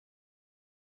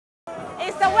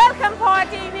is the welcome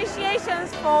party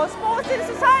initiations for sporting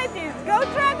societies. Go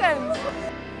Dragons!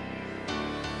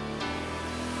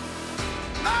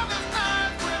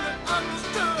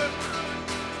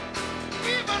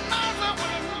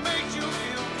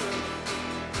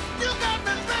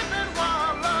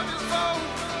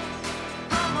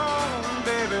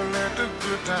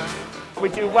 We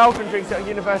do welcome drinks at the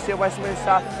University of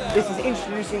Westminster. This is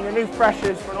introducing the new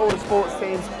freshers from all the sports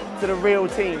teams to the real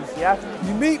teams, yeah?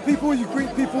 You meet people, you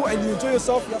greet people, and you enjoy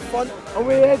yourself, you have fun. And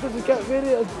we're here to just get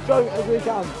really as drunk as we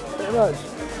can, pretty much.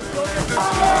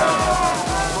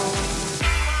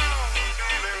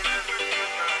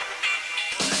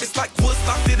 It's like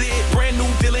Woodstock did it, brand new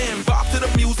Dylan, bop to the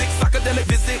music, psychedelic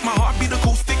visit, my heart beat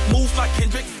acoustic, moves like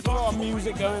Hendrix. There's a lot of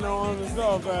music going on, there's a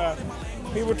lot of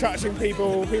people touching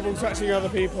people, people touching other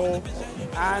people,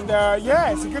 and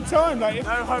yeah, it's a good time. Like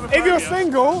if you're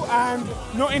single and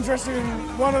not interested in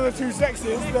one of the two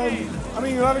sexes, then I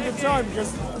mean you'll have a good time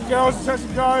because girls are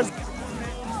touching guys,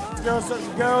 girls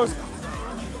touching girls,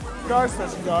 guys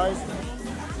touching guys.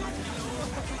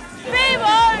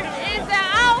 Baywatch is the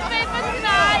outfit for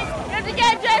tonight. You have to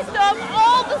get dressed up.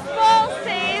 All the sports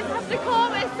teams have to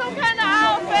come in some kind of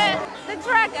outfit. The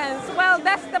Dragons, well,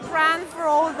 that's the brand for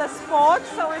all the sports.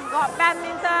 So we've got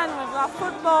badminton, we've got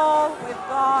football, we've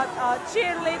got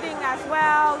cheerleading as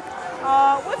well.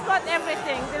 We've got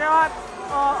everything. There are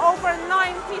over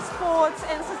 90 sports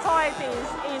and societies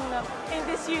in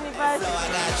this university. So I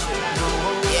got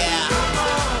you. Yeah.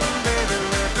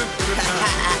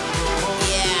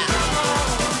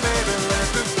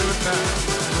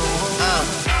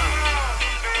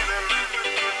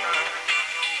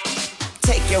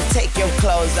 Take your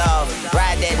clothes off.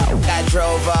 Ride that I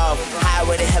drove off.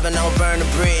 Highway to heaven, don't burn the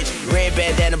bridge. Red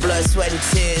bandana, blood, sweat and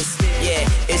tears. Yeah,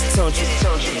 it's Tunchi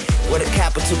with a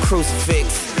capital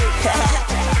crucifix.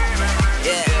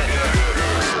 Yeah.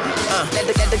 Let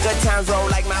the good times roll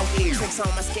like my weed. Tricks on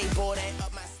my skateboard and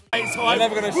up my. They're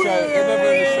never going to show. They're never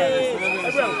going to show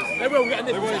this. They will.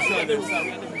 They will show this.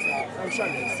 They'll show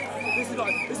this.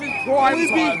 This is prime time. We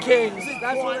beat Kings.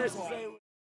 That's what they're saying.